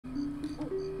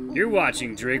You're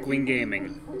watching Drakewing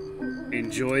Gaming.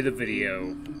 Enjoy the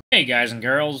video. Hey guys and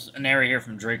girls, Nary here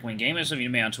from Drakewing Gaming. Some of you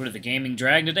know me on Twitter, The Gaming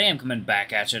Drag. Today I'm coming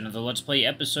back at you another Let's Play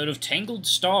episode of Tangled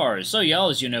Stars. So y'all,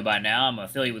 as you know by now, I'm an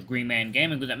affiliate with Green Man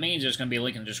Gaming. What that means, there's going to be a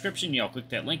link in the description. Y'all click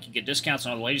that link, you get discounts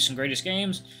on all the latest and greatest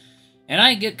games. And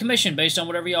I get commission based on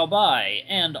whatever y'all buy.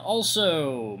 And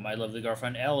also, my lovely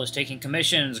girlfriend Elle is taking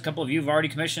commissions. A couple of you have already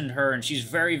commissioned her, and she's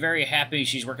very, very happy.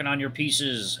 She's working on your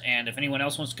pieces. And if anyone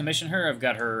else wants to commission her, I've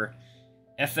got her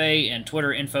FA and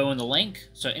Twitter info in the link.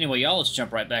 So anyway, y'all, let's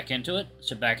jump right back into it.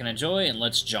 Sit back and enjoy, and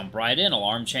let's jump right in.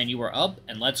 Alarm chain, you are up,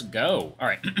 and let's go.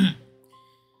 Alright.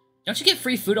 Don't you get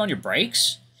free food on your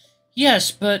breaks? Yes,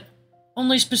 but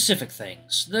only specific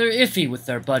things. They're iffy with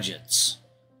their budgets.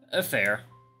 Fair.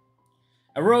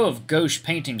 A row of gauche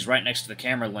paintings right next to the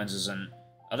camera lenses and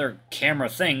other camera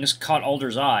things caught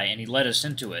Alder's eye, and he led us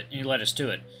into it.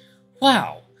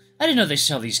 Wow, I didn't know they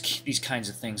sell these kinds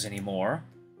of things anymore.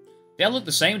 They all look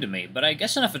the same to me, but I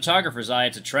guess in a photographer's eye,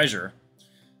 it's a treasure.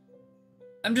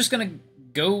 I'm just gonna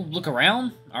go look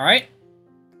around, alright?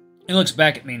 He looks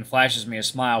back at me and flashes me a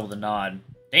smile with a nod.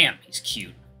 Damn, he's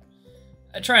cute.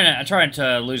 I try not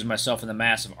to lose myself in the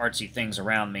mass of artsy things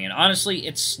around me, and honestly,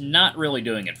 it's not really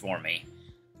doing it for me.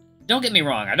 Don't get me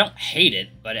wrong, I don't hate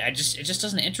it, but it just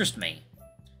doesn't interest me.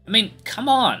 I mean, come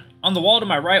on. On the wall to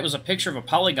my right was a picture of a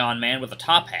polygon man with a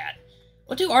top hat.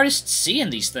 What do artists see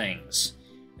in these things?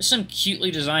 There's some cutely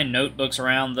designed notebooks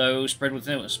around, though, spread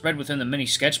within the mini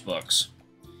sketchbooks.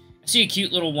 I see a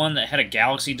cute little one that had a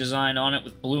galaxy design on it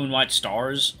with blue and white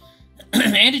stars.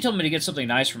 Andy told me to get something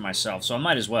nice for myself, so I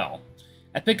might as well.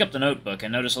 I pick up the notebook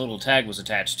and notice a little tag was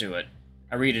attached to it.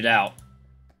 I read it out.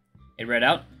 It read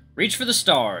out, "Reach for the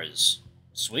stars."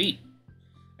 Sweet.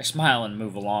 I smile and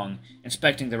move along,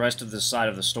 inspecting the rest of this side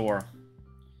of the store.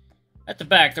 At the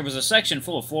back, there was a section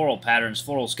full of floral patterns,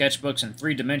 floral sketchbooks, and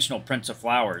three-dimensional prints of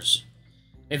flowers.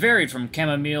 They varied from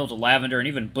chamomile to lavender and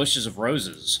even bushes of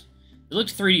roses. They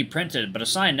looked 3D printed, but a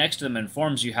sign next to them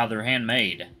informs you how they're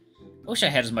handmade. I wish I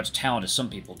had as much talent as some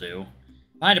people do.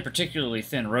 Behind a particularly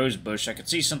thin rose bush, I could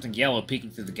see something yellow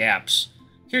peeking through the gaps.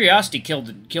 Curiosity killed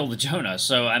the Jonah,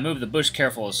 so I moved the bush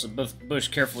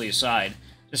carefully aside,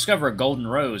 to discover a golden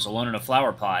rose alone in a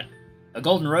flower pot. A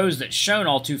golden rose that shone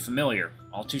all too familiar,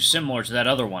 all too similar to that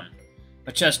other one.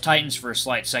 My chest tightens for a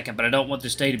slight second, but I don't want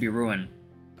this day to be ruined.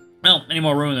 Well, any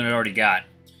more ruined than it already got.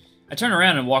 I turn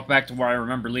around and walk back to where I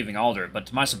remember leaving Alder, but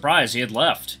to my surprise, he had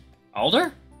left.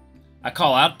 Alder? I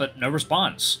call out, but no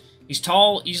response. He's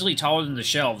tall, easily taller than the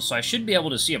shelves, so I should be able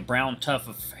to see a brown tuft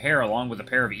of hair along with a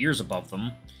pair of ears above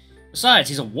them. Besides,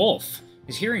 he's a wolf.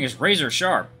 His hearing is razor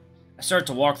sharp. I start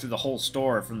to walk through the whole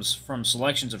store, from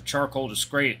selections of charcoal to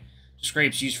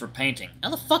scrapes used for painting. How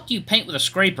the fuck do you paint with a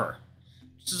scraper?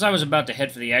 Just as I was about to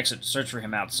head for the exit to search for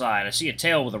him outside, I see a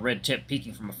tail with a red tip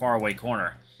peeking from a faraway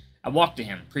corner. I walk to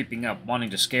him, creeping up,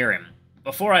 wanting to scare him.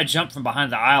 Before I jump from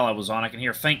behind the aisle I was on, I can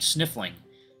hear faint sniffling.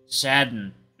 Sad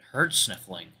and hurt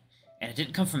sniffling. And it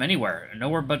didn't come from anywhere,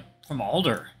 nowhere but from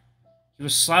Alder. He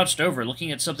was slouched over,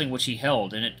 looking at something which he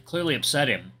held, and it clearly upset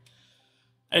him.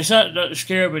 I decided not to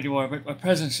scare him anymore, but my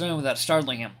presence known without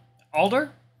startling him.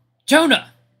 Alder?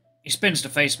 Jonah! He spins to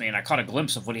face me, and I caught a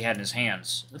glimpse of what he had in his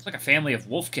hands. It looked like a family of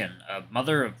wolfkin, a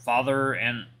mother, a father,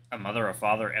 and a mother, a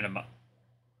father, and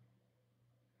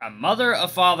a mother, a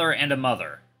father, and a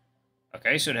mother.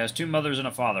 Okay, so it has two mothers and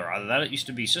a father. Either that used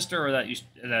to be sister, or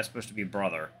that's supposed to be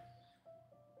brother.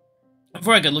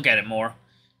 Before I could look at it more,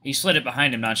 he slid it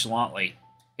behind him nonchalantly.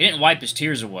 He didn't wipe his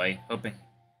tears away,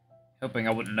 hoping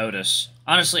I wouldn't notice.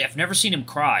 Honestly, I've never seen him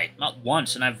cry, not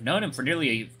once, and I've known him for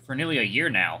nearly a year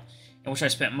now, in which I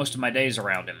spent most of my days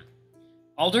around him.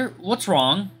 Alder, what's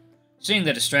wrong? Seeing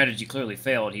that his strategy clearly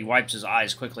failed, he wipes his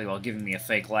eyes quickly while giving me a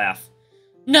fake laugh.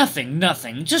 Nothing,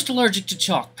 just allergic to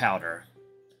chalk powder.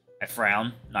 I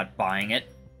frown, not buying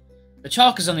it. The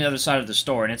chalk is on the other side of the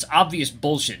store, and it's obvious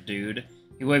bullshit, dude.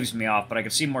 He waves me off, but I can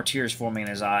see more tears forming in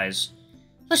his eyes.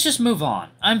 Let's just move on.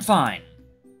 I'm fine.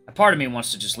 A part of me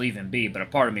wants to just leave him be, but a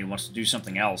part of me wants to do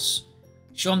something else.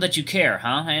 Show him that you care,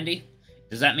 huh, Andy?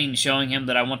 Does that mean showing him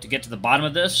that I want to get to the bottom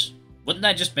of this? Wouldn't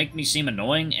that just make me seem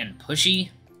annoying and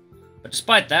pushy? But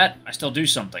despite that, I still do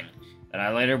something that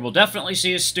I later will definitely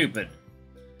see as stupid.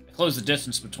 I close the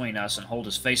distance between us and hold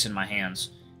his face in my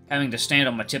hands, having to stand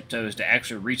on my tiptoes to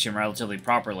actually reach him relatively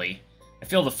properly. I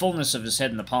feel the fullness of his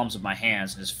head in the palms of my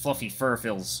hands, and his fluffy fur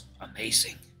feels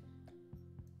amazing.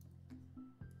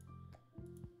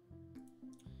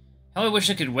 How I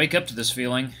wish I could wake up to this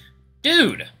feeling.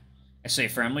 Dude! I say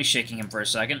firmly, shaking him for a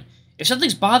second. If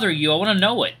something's bothering you, I want to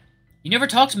know it. You never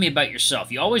talk to me about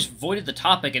yourself. You always avoided the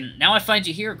topic, and now I find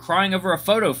you here crying over a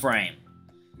photo frame.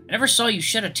 I never saw you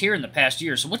shed a tear in the past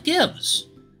year, so what gives?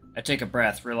 I take a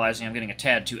breath, realizing I'm getting a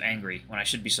tad too angry, when I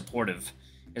should be supportive.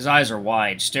 His eyes are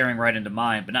wide, staring right into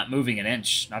mine, but not moving an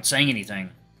inch, not saying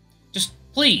anything. Just,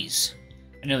 please.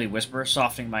 I nearly whisper,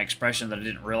 softening my expression that I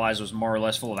didn't realize was more or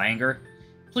less full of anger.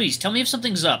 Please, tell me if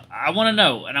something's up. I want to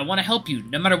know, and I want to help you,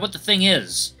 no matter what the thing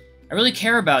is. I really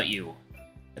care about you.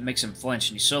 It makes him flinch,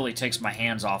 and he slowly takes my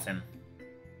hands off him.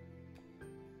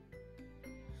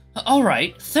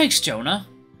 Alright, thanks, Jonah.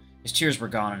 His tears were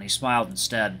gone, and he smiled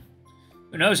instead.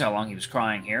 Who knows how long he was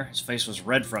crying here? His face was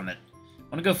red from it.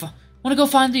 Want to go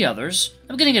find the others?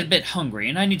 I'm getting a bit hungry,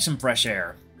 and I need some fresh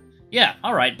air. Yeah,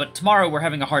 alright, but tomorrow we're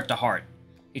having a heart-to-heart.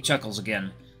 He chuckles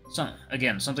again.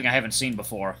 Something I haven't seen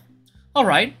before.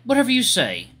 Alright, whatever you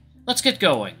say. Let's get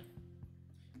going.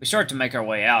 We start to make our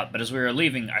way out, but as we were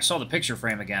leaving, I saw the picture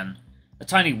frame again. The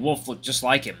tiny wolf looked just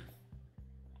like him.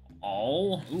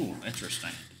 Oh, ooh,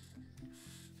 interesting.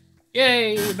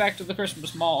 Yay, back to the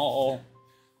Christmas mall.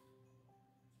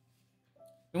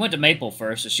 We went to Maple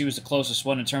first, as she was the closest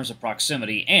one in terms of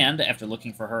proximity, and, after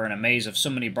looking for her in a maze of so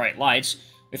many bright lights,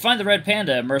 we find the red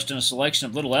panda immersed in a selection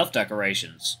of little elf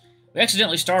decorations. We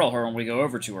accidentally startle her when we go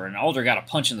over to her, and Alder got a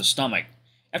punch in the stomach.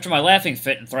 After my laughing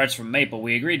fit and threats from Maple,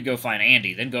 we agreed to go find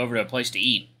Andy, then go over to a place to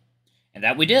eat. And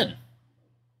that we did.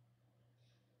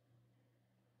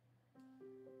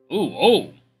 Ooh,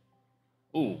 oh!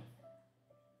 Ooh.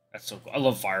 That's so cool. I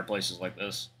love fireplaces like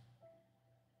this.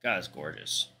 God, it's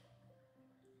gorgeous.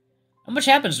 Not much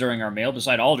happens during our meal,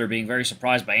 beside Alder being very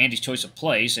surprised by Andy's choice of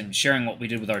place and sharing what we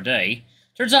did with our day.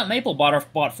 Turns out Maple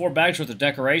bought 4 bags worth of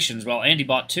decorations, while Andy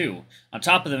bought 2, on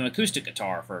top of an acoustic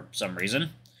guitar, for some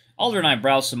reason. Alder and I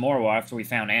browsed some more after we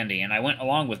found Andy, and I went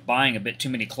along with buying a bit too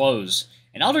many clothes,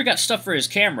 and Alder got stuff for his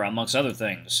camera, amongst other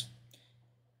things.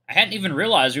 I hadn't even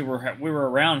realized we were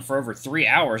around for over 3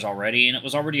 hours already, and it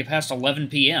was already past 11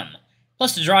 p.m.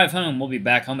 Plus, to drive home, we'll be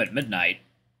back home at midnight.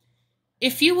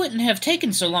 If you wouldn't have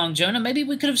taken so long, Jonah, maybe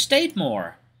we could have stayed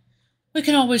more. We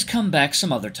can always come back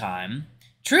some other time.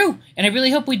 True, and I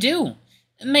really hope we do.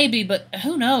 Maybe, but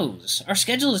who knows? Our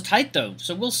schedule is tight, though,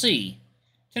 so we'll see.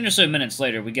 10 or so minutes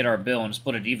later, we get our bill and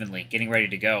split it evenly, getting ready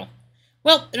to go.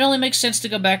 Well, it only makes sense to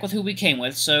go back with who we came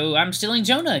with, so I'm stealing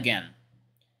Jonah again.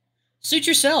 Suit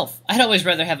yourself. I'd always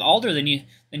rather have Alder than you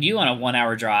on a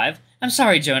 1-hour drive. I'm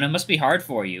sorry, Jonah, must be hard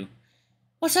for you.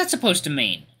 What's that supposed to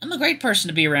mean? I'm a great person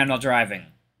to be around while driving.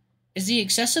 Is the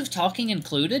excessive talking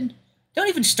included? Don't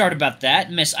even start about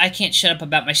that, Miss I can't shut up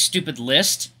about my stupid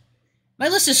list. My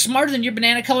list is smarter than your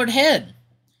banana-colored head.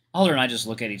 Alder and I just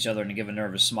look at each other and give a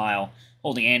nervous smile,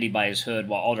 holding Andy by his hood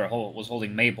while Alder was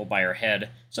holding Maple by her head,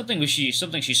 something she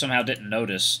somehow didn't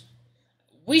notice.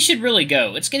 We should really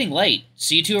go. It's getting late.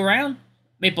 See you two around?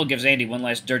 Maple gives Andy one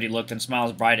last dirty look, then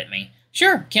smiles bright at me.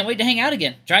 Sure, can't wait to hang out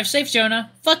again. Drive safe,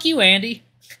 Jonah. Fuck you, Andy.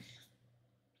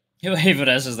 He waved at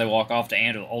us as they walk off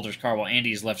to Alder's car while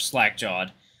Andy is left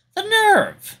slack-jawed. The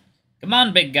nerve! Come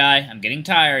on, big guy. I'm getting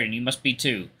tired, and you must be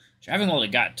too. Driving while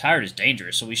it got tired is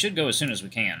dangerous, so we should go as soon as we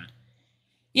can.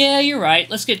 Yeah, you're right.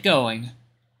 Let's get going.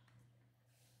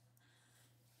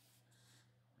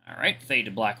 Alright, fade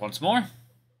to black once more.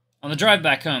 On the drive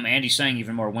back home, Andy sang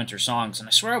even more winter songs, and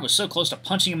I swear I was so close to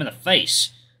punching him in the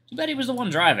face. Too bad he was the one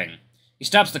driving. He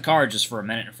stops the car just for a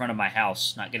minute in front of my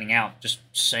house, not getting out, just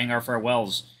saying our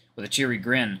farewells. With a cheery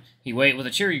grin, he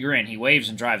waves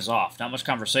and drives off. Not much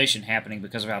conversation happening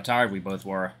because of how tired we both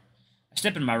were. I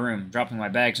step in my room, dropping my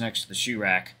bags next to the shoe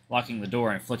rack, locking the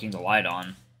door and flicking the light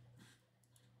on.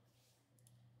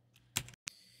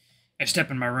 I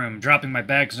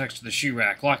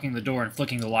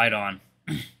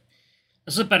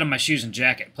slip out of my shoes and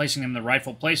jacket, placing them in the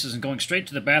rightful places and going straight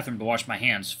to the bathroom to wash my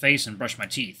hands, face, and brush my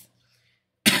teeth.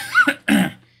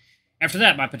 After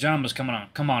that, my pajamas come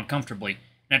on comfortably,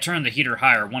 and I turn the heater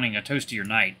higher, wanting a toastier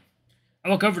night. I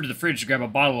walk over to the fridge to grab a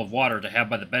bottle of water to have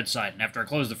by the bedside, and after I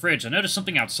close the fridge, I notice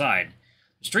something outside.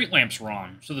 The street lamps were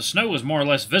on, so the snow was more or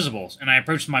less visible, and I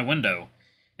approached my window.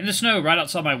 In the snow, right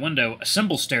outside my window, a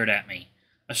symbol stared at me.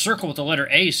 A circle with the letter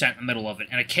A sat in the middle of it,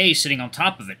 and a K sitting on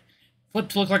top of it,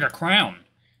 flipped to look like a crown.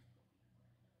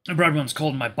 The bread runs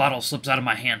cold and my bottle slips out of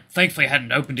my hand. Thankfully, I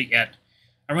hadn't opened it yet.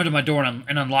 I run to my door and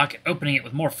unlock it, opening it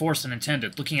with more force than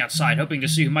intended, looking outside, hoping to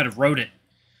see who might have wrote it.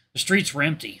 The streets were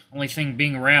empty. Only thing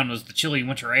being around was the chilly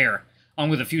winter air, along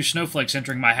with a few snowflakes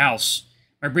entering my house.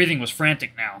 My breathing was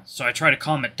frantic now, so I try to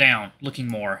calm it down, looking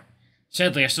more.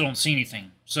 Sadly, I still don't see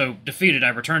anything, so, defeated, I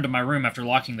return to my room after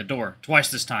locking the door,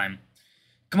 twice this time.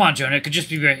 Come on, Jonah, it could just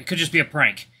be a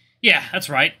prank. Yeah, that's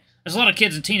right. There's a lot of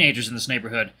kids and teenagers in this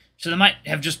neighborhood, so they might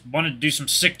have just wanted to do some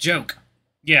sick joke.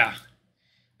 Yeah.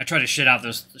 I try to shut out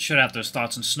those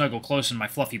thoughts and snuggle close in my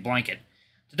fluffy blanket.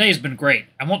 Today has been great.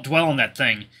 I won't dwell on that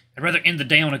thing. I'd rather end the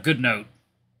day on a good note.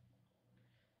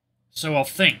 So I'll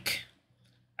think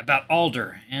about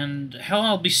Alder and how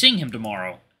I'll be seeing him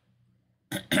tomorrow.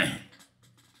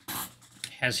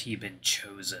 Has he been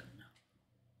chosen?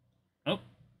 Oh,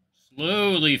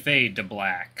 slowly fade to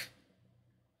black.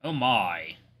 Oh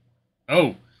my.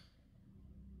 Oh.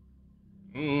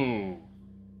 Ooh.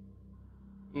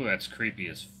 Ooh, that's creepy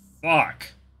as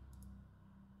fuck.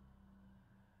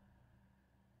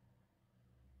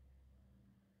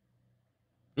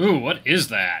 Ooh, what is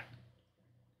that?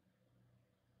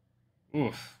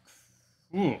 Oof.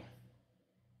 Ooh.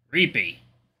 Creepy.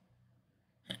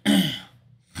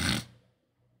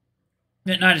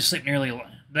 That night I sleep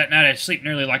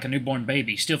nearly like a newborn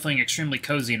baby, still feeling extremely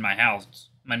cozy in my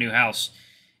new house.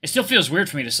 It still feels weird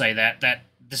for me to say that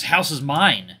this house is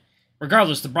mine.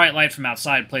 Regardless, the bright light from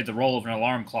outside played the role of an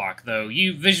alarm clock, though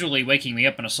you visually waking me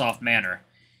up in a soft manner.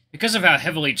 Because of how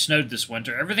heavily it snowed this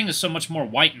winter, everything is so much more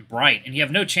white and bright, and you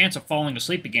have no chance of falling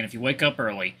asleep again if you wake up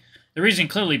early. The reason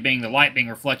clearly being the light being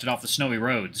reflected off the snowy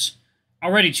roads.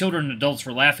 Already children and adults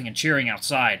were laughing and cheering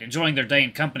outside, enjoying their day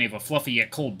in company of a fluffy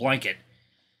yet cold blanket.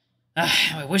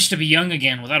 I wish to be young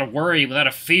again, without a worry, without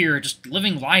a fear, just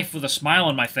living life with a smile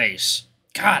on my face.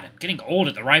 God, I'm getting old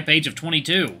at the ripe age of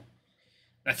 22.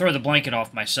 I throw the blanket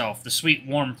off myself, the sweet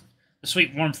warmth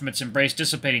from its embrace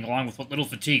dissipating along with what little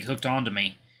fatigue hooked onto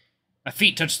me. My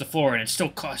feet touch the floor, and it's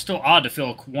still odd to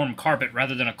feel a warm carpet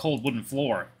rather than a cold wooden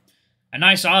floor. A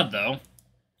nice odd, though.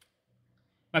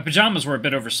 My pajamas were a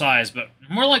bit oversized, but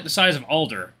more like the size of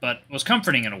Alder, but was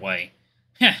comforting in a way.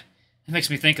 Heh, it makes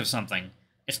me think of something.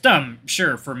 It's dumb,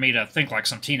 sure, for me to think like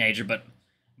some teenager, but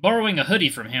borrowing a hoodie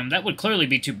from him, that would clearly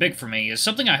be too big for me, is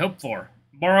something I hope for.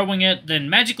 Borrowing it, then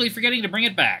magically forgetting to bring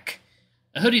it back.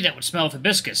 A hoodie that would smell of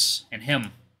hibiscus, and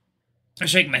him. I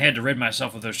shake my head to rid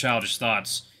myself of those childish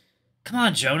thoughts. Come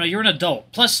on, Jonah, you're an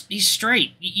adult. Plus, he's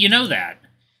straight. You know that.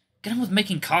 Get on with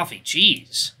making coffee,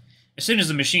 jeez. As soon as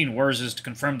the machine whirzes to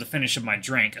confirm the finish of my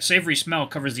drink, a savory smell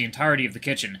covers the entirety of the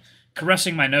kitchen,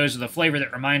 caressing my nose with a flavor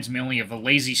that reminds me only of a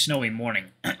lazy, snowy morning.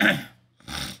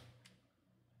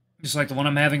 Just like the one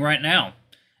I'm having right now.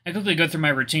 I quickly go through my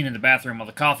routine in the bathroom while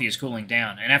the coffee is cooling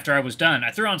down, and after I was done,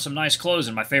 I threw on some nice clothes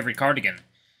and my favorite cardigan.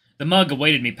 The mug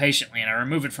awaited me patiently, and I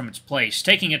removed it from its place,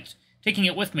 taking it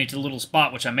with me to the little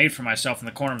spot which I made for myself in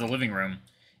the corner of the living room.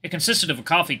 It consisted of a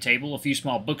coffee table, a few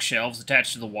small bookshelves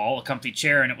attached to the wall, a comfy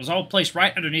chair, and it was all placed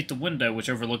right underneath the window which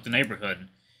overlooked the neighborhood.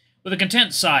 With a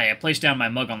content sigh, I placed down my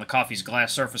mug on the coffee's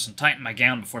glass surface and tightened my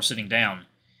gown before sitting down.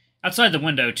 Outside the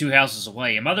window, 2 houses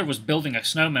away, a mother was building a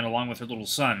snowman along with her little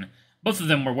son. Both of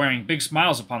them were wearing big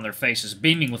smiles upon their faces,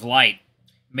 beaming with light.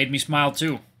 It made me smile,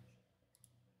 too.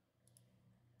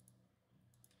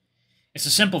 It's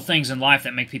the simple things in life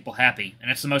that make people happy,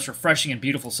 and it's the most refreshing and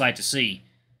beautiful sight to see.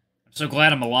 I'm so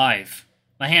glad I'm alive.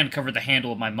 My hand covered the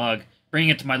handle of my mug, bringing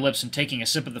it to my lips and taking a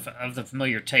sip of the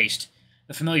familiar taste,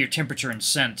 the familiar temperature and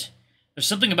scent. There's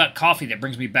something about coffee that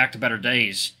brings me back to better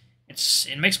days.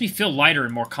 It makes me feel lighter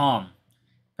and more calm.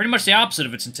 Pretty much the opposite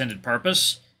of its intended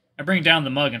purpose. I bring down the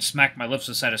mug and smack my lips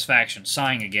with satisfaction,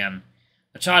 sighing again.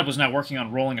 The child was now working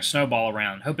on rolling a snowball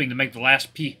around, hoping to make the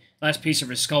last piece of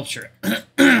his sculpture.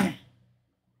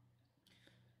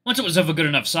 Once it was of a good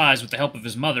enough size, with the help of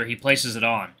his mother, he places it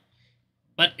on.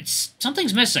 But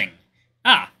something's missing.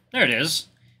 Ah, there it is.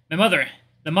 The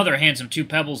mother hands him 2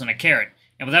 pebbles and a carrot,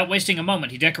 and without wasting a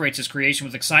moment, he decorates his creation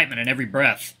with excitement in every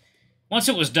breath. Once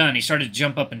it was done, he started to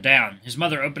jump up and down, his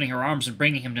mother opening her arms and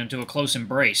bringing him into a close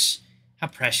embrace. How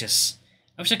precious.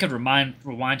 I wish I could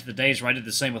rewind to the days where I did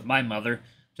the same with my mother,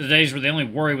 to the days where the only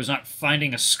worry was not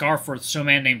finding a scarf for some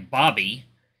man named Bobby.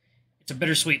 It's a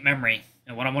bittersweet memory,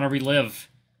 and one I want to relive.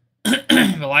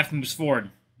 But life moves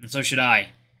forward, and so should I.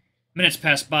 Minutes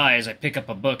pass by as I pick up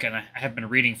a book and I have been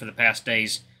reading for the past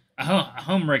days. A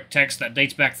Homeric text that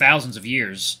dates back thousands of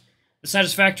years. The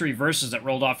satisfactory verses that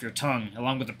rolled off your tongue,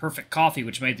 along with the perfect coffee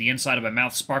which made the inside of my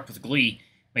mouth spark with glee,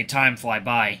 made time fly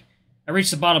by. I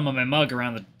reached the bottom of my mug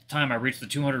around the time I reached the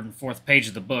 204th page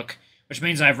of the book, which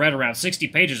means I have read around 60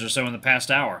 pages or so in the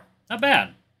past hour. Not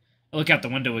bad. I look out the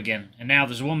window again, and now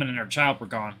there's a woman and her child were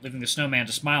gone, leaving the snowman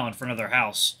to smile in front of their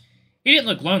house. He didn't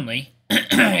look lonely,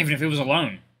 even if he was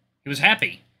alone. He was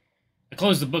happy. I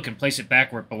close the book and place it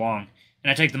back where it belonged,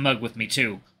 and I take the mug with me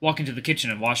too, walking to the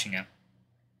kitchen and washing it.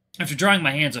 After drying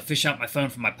my hands, I fish out my phone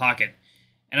from my pocket,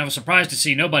 and I was surprised to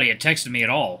see nobody had texted me at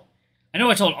all. I know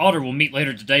I told Alder we'll meet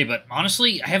later today, but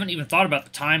honestly, I haven't even thought about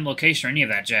the time, location, or any of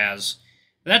that jazz.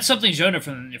 But that's something Jonah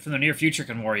from the near future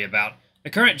can worry about. The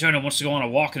current Jonah wants to go on a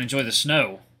walk and enjoy the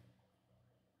snow.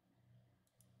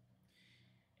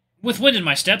 With wind in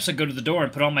my steps, I'd go to the door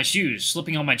and put on my shoes,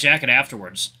 slipping on my jacket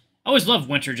afterwards. I always loved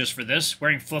winter just for this,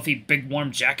 wearing fluffy, big,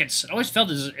 warm jackets. It always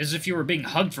felt as if you were being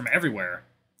hugged from everywhere.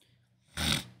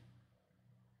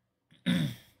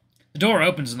 The door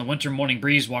opens and the winter morning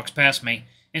breeze walks past me,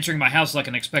 entering my house like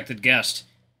an expected guest.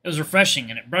 It was refreshing,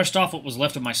 and it brushed off what was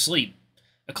left of my sleep.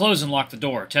 I closed and locked the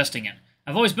door, testing it.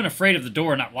 I've always been afraid of the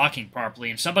door not locking properly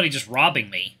and somebody just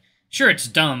robbing me. Sure, it's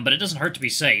dumb, but it doesn't hurt to be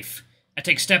safe. I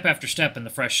take step after step in the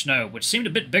fresh snow, which seemed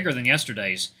a bit bigger than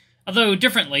yesterday's. Although,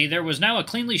 differently, there was now a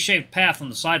cleanly shaved path on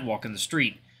the sidewalk in the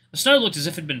street. The snow looked as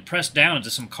if it had been pressed down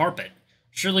into some carpet.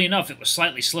 Surely enough, it was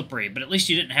slightly slippery, but at least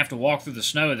you didn't have to walk through the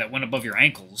snow that went above your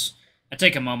ankles. I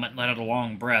take a moment and let out a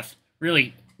long breath,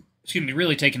 really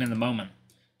taking in the moment.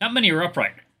 Not many are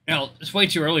upright. Now, it's way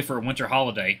too early for a winter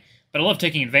holiday, but I love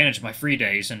taking advantage of my free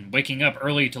days and waking up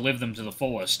early to live them to the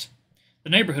fullest. The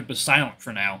neighborhood was silent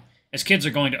for now, as kids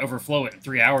are going to overflow it in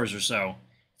 3 hours or so.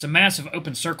 It's a massive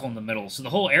open circle in the middle, so the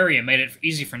whole area made it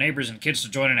easy for neighbors and kids to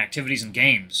join in activities and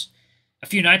games. A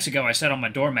few nights ago, I sat on my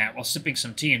doormat while sipping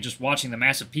some tea and just watching the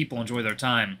massive people enjoy their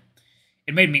time.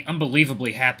 It made me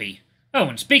unbelievably happy. Oh,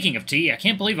 and speaking of tea, I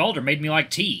can't believe Alder made me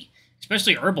like tea,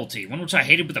 especially herbal tea, one which I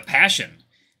hated with a passion.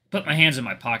 I put my hands in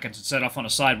my pockets and set off on a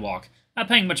sidewalk, not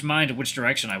paying much mind to which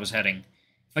direction I was heading.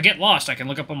 If I get lost, I can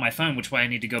look up on my phone which way I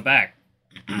need to go back.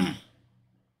 I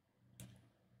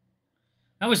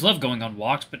always loved going on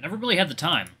walks, but never really had the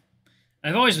time.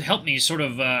 They've always helped me sort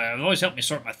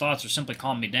my thoughts or simply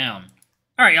calm me down.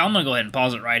 Alright, y'all, I'm going to go ahead and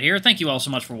pause it right here. Thank you all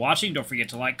so much for watching. Don't forget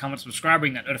to like, comment, subscribe,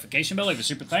 ring that notification bell, leave a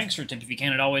super thanks, or a tip if you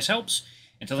can, it always helps.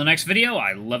 Until the next video,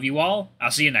 I love you all.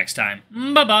 I'll see you next time.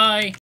 Bye-bye!